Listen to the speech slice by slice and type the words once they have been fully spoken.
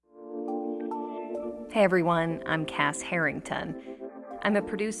Hey everyone, I'm Cass Herrington. I'm a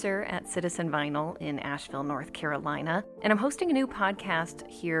producer at Citizen Vinyl in Asheville, North Carolina, and I'm hosting a new podcast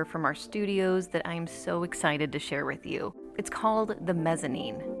here from our studios that I'm so excited to share with you. It's called The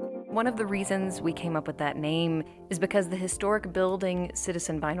Mezzanine. One of the reasons we came up with that name is because the historic building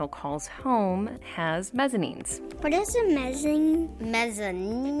Citizen Vinyl calls home has mezzanines. What is a mezzanine?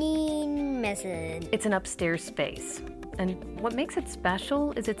 Mezzanine. It's an upstairs space. And what makes it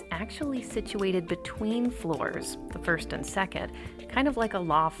special is it's actually situated between floors, the first and second, kind of like a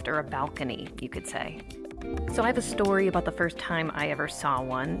loft or a balcony, you could say. So I have a story about the first time I ever saw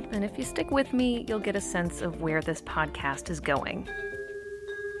one, and if you stick with me, you'll get a sense of where this podcast is going.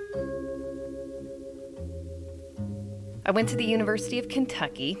 I went to the University of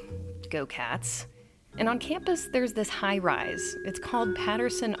Kentucky, go Cats, and on campus there's this high-rise. It's called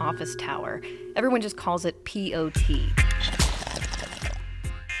Patterson Office Tower. Everyone just calls it POT.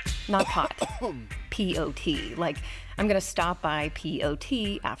 Not pot, POT, like I'm gonna stop by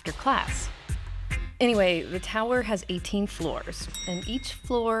POT after class. Anyway, the tower has 18 floors, and each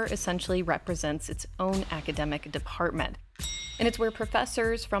floor essentially represents its own academic department. And it's where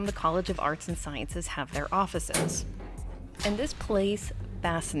professors from the College of Arts and Sciences have their offices. And this place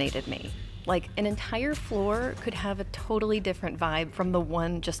fascinated me. Like, an entire floor could have a totally different vibe from the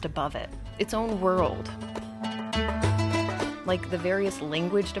one just above it. Its own world. Like, the various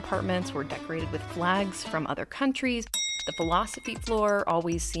language departments were decorated with flags from other countries. The philosophy floor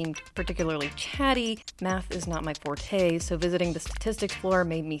always seemed particularly chatty. Math is not my forte, so visiting the statistics floor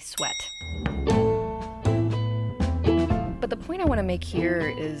made me sweat. But the point I want to make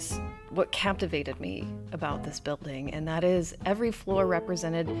here is what captivated me about this building, and that is every floor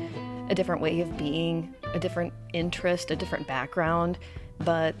represented a different way of being, a different interest, a different background,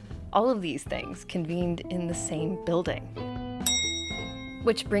 but all of these things convened in the same building.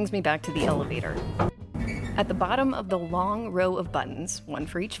 Which brings me back to the elevator. At the bottom of the long row of buttons, one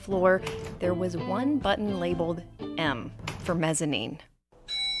for each floor, there was one button labeled M for mezzanine.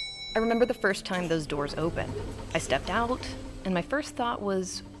 I remember the first time those doors opened. I stepped out, and my first thought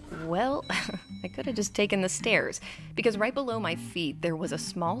was, well, I could have just taken the stairs, because right below my feet there was a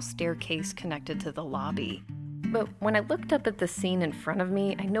small staircase connected to the lobby. But when I looked up at the scene in front of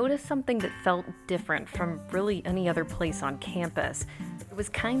me, I noticed something that felt different from really any other place on campus. It was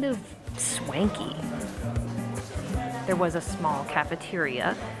kind of swanky. There was a small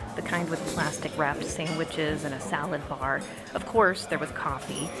cafeteria, the kind with plastic-wrapped sandwiches and a salad bar. Of course, there was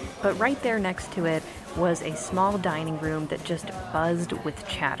coffee, but right there next to it was a small dining room that just buzzed with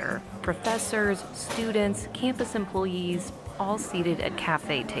chatter. Professors, students, campus employees, all seated at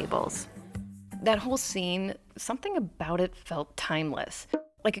cafe tables. That whole scene, something about it felt timeless,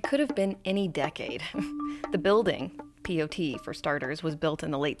 like it could have been any decade. The building, POT for starters, was built in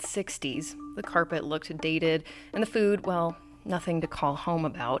the late 60s. The carpet looked dated, and the food, well, nothing to call home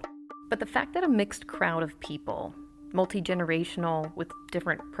about. But the fact that a mixed crowd of people, multi-generational, with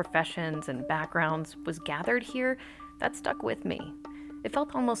different professions and backgrounds, was gathered here, that stuck with me. It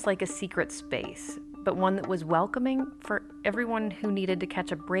felt almost like a secret space, but one that was welcoming for everyone who needed to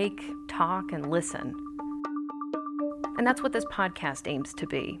catch a break, talk, and listen. And that's what this podcast aims to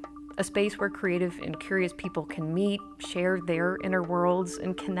be. A space where creative and curious people can meet, share their inner worlds,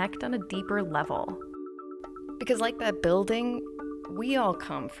 and connect on a deeper level. Because like that building, we all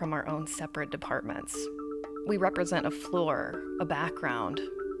come from our own separate departments. We represent a floor, a background,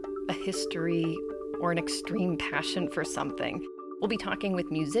 a history, or an extreme passion for something. We'll be talking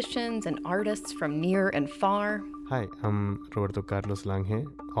with musicians and artists from near and far. Hi, I'm Roberto Carlos Lange,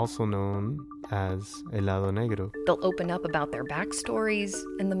 also known as Helado Negro. They'll open up about their backstories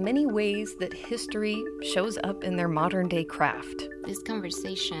and the many ways that history shows up in their modern-day craft. This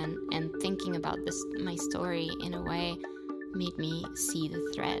conversation and thinking about my story in a way made me see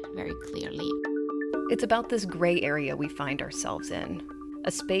the thread very clearly. It's about this gray area we find ourselves in,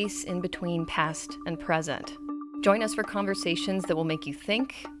 a space in between past and present. Join us for conversations that will make you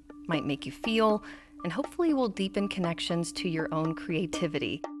think, might make you feel, and hopefully will deepen connections to your own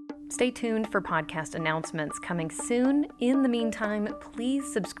creativity. Stay tuned for podcast announcements coming soon. In the meantime,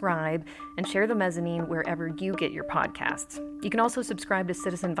 please subscribe and share The Mezzanine wherever you get your podcasts. You can also subscribe to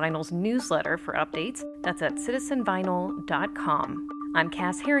Citizen Vinyl's newsletter for updates. That's at citizenvinyl.com. I'm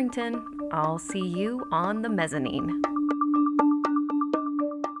Cass Herrington. I'll see you on The Mezzanine.